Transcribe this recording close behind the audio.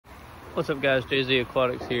What's up guys, JZ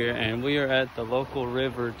Aquatics here, and we are at the local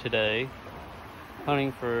river today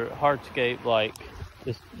hunting for hardscape, like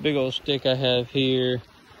this big old stick I have here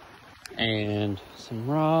and some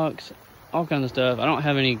rocks, all kinds of stuff. I don't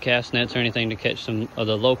have any cast nets or anything to catch some of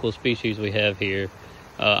the local species we have here.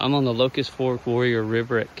 I'm on the Locust Fork Warrior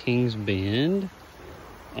River at Kings Bend,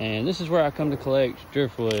 and this is where I come to collect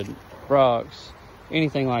driftwood, rocks,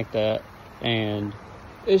 anything like that. And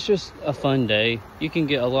it's just a fun day. You can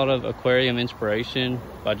get a lot of aquarium inspiration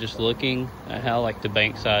by just looking at how like the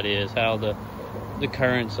bankside is, how the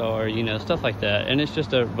currents are, you know, stuff like that. And it's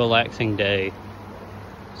just a relaxing day.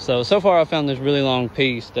 So far I found this really long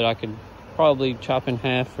piece that I could probably chop in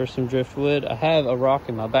half for some driftwood. I have a rock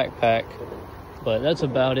in my backpack, but that's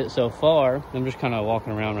about it so far. I'm just kind of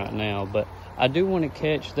walking around right now, but I do want to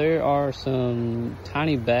catch, there are some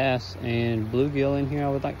tiny bass and bluegill in here I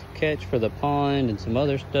would like to catch for the pond and some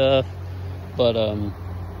other stuff. But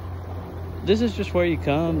this is just where you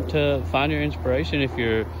come to find your inspiration. If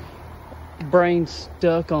your brain's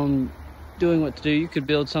stuck on doing what to do, you could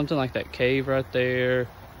build something like that cave right there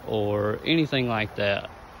or anything like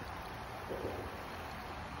that.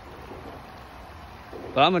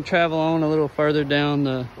 But I'm gonna travel on a little further down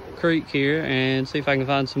the creek here and see if I can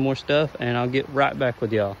find some more stuff, and I'll get right back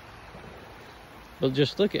with y'all. But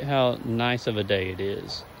just look at how nice of a day it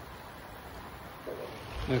is.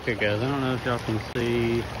 Okay guys, I don't know if y'all can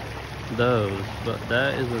see those, but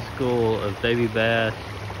that is a school of baby bass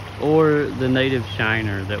or the native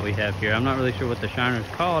shiner that we have here. I'm not really sure what the shiner is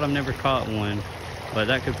called. I've never caught one, but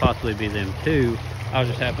that could possibly be them too. I was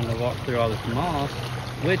just happening to walk through all this moss,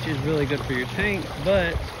 which is really good for your tank.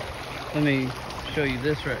 But let me show you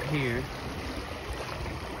this right here.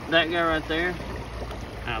 That guy right there,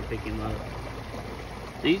 I'll pick him up.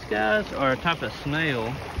 These guys are a type of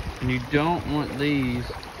snail, and you don't want these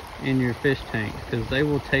in your fish tank because they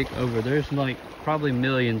will take over. There's like probably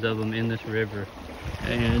millions of them in this river,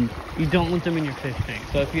 and you don't want them in your fish tank.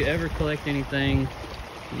 So if you ever collect anything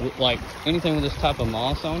like anything with this type of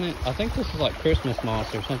moss on it, I think this is like Christmas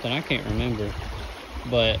moss or something, I can't remember,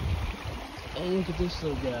 but oh, look at this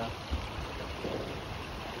little guy.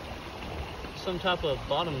 Some type of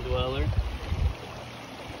bottom dweller.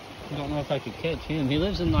 I don't know if I could catch him. He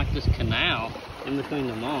lives in like this canal in between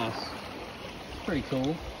the moss. It's pretty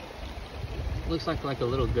cool. Looks like a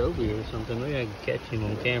little goby or something. Maybe I could catch him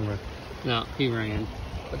on camera. No, he ran.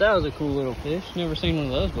 But that was a cool little fish. Never seen one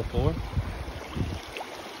of those before.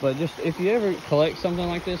 But just if you ever collect something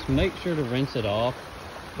like this, make sure to rinse it off,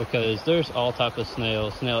 because there's all type of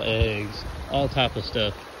snails, snail eggs, all type of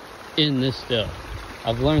stuff in this stuff.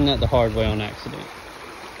 I've learned that the hard way on accident.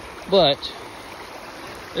 But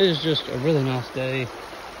it is just a really nice day.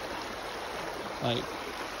 Like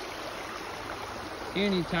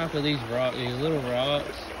any type of these rocks, these little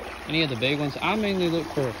rocks, any of the big ones, I mainly look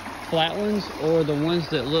for flat ones or the ones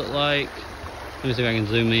that look like, let me see if I can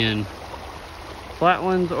zoom in. Flat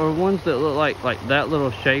ones or ones that look like that little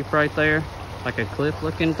shape right there, like a cliff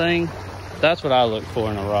looking thing. That's what I look for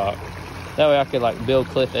in a rock. That way I could like build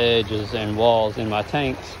cliff edges and walls in my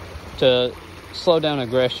tanks to slow down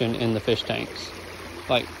aggression in the fish tanks.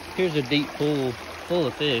 Like here's a deep pool full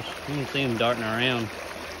of fish. You can see them darting around.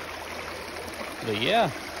 But yeah.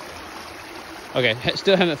 Okay,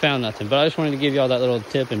 still haven't found nothing, but I just wanted to give y'all that little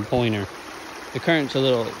tip and pointer. The current's a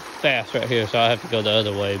little fast right here, so I have to go the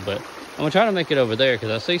other way, but I'm gonna try to make it over there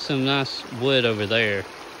because I see some nice wood over there.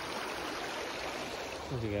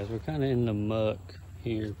 Okay guys, we're kind of in the muck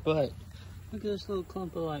here, but look at this little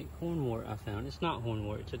clump of like hornwort I found. It's not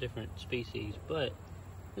hornwort, it's a different species, but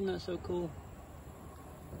isn't that so cool?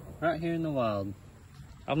 Right here in the wild.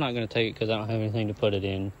 I'm not gonna take it because I don't have anything to put it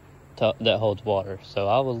in that holds water, so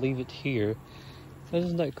I will leave it here.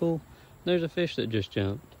 Isn't that cool? There's a fish that just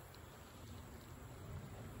jumped.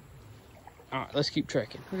 Alright, let's keep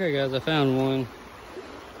trekking. Okay guys, I found one.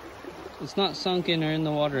 It's not sunken or in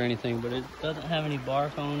the water or anything, but it doesn't have any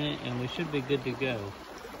bark on it, and we should be good to go.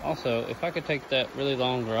 Also, if I could take that really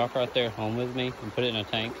long rock right there home with me and put it in a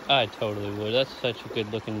tank, I totally would. That's such a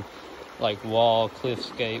good looking like wall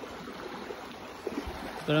cliffscape.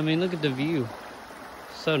 But I mean, look at the view.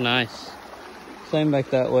 So nice. Same back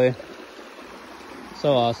that way.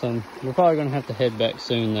 So awesome. We're probably gonna have to head back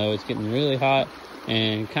soon though. It's getting really hot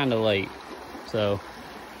and kind of late. So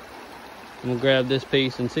I'm gonna grab this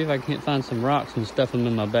piece and see if I can't find some rocks and stuff them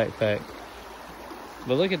in my backpack.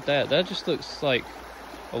 But look at that. That just looks like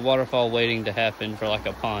a waterfall waiting to happen for like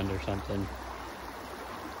a pond or something.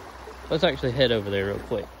 Let's actually head over there real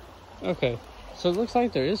quick. Okay, so it looks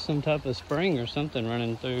like there is some type of spring or something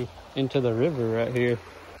running through into the river right here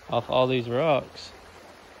off all these rocks.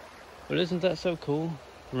 But isn't that so cool?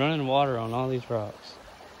 running water on all these rocks.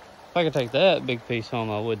 If I could take that big piece home,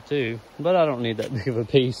 I would too, but I don't need that big of a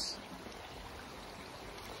piece.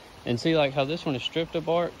 And see, like how this one is stripped of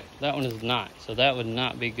bark, that one is not, so that would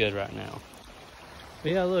not be good right now.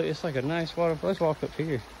 But yeah, look, it's like a nice waterfall. Let's walk up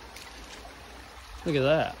here. Look at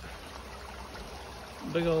that.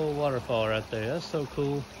 Big old waterfall right there. That's so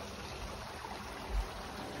cool.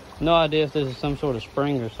 No idea if this is some sort of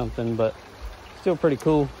spring or something, but still pretty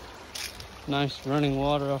cool. Nice running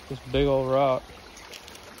water off this big old rock.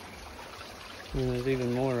 And there's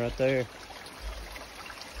even more right there.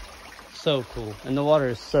 So cool. And the water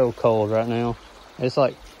is so cold right now. It's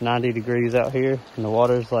like 90 degrees out here, and the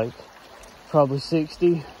water's like probably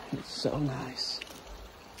 60. It's so nice.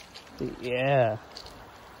 Yeah.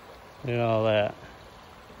 Look at all that.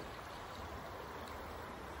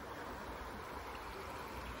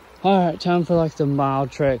 Alright, time for like the mile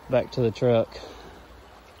trek back to the truck.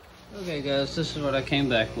 Okay guys, this is what I came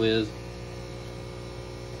back with.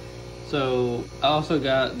 So I also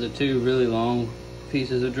got the 2 really long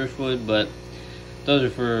pieces of driftwood, but those are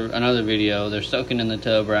for another video. They're soaking in the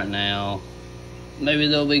tub right now. Maybe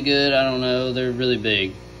they'll be good, I don't know. They're really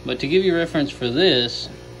big. But to give you reference for this,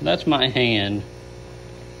 that's my hand.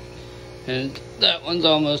 And that one's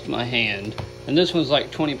almost my hand. And this one's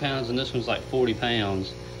like 20 pounds and this one's like 40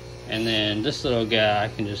 pounds. And then this little guy, I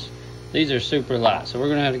can just, these are super light. So we're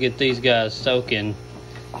gonna have to get these guys soaking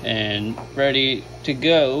and ready to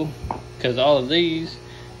go, because all of these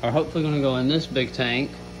are hopefully gonna go in this big tank,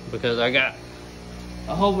 because I got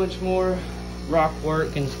a whole bunch more rock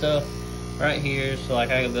work and stuff right here. So like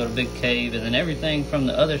I can build a big cave, and then everything from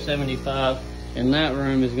the other 75 in that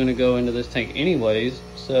room is gonna go into this tank anyways.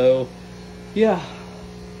 So yeah,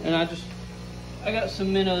 and I got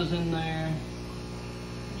some minnows in there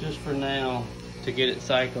just for now to get it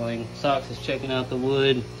cycling. Socks is checking out the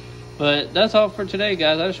wood. But that's all for today,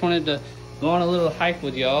 guys. I just wanted to go on a little hike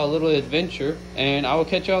with y'all, a little adventure, and I will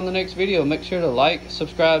catch you on the next video. Make sure to like,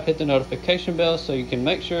 subscribe, hit the notification bell so you can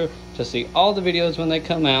make sure to see all the videos when they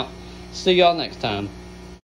come out. See y'all next time.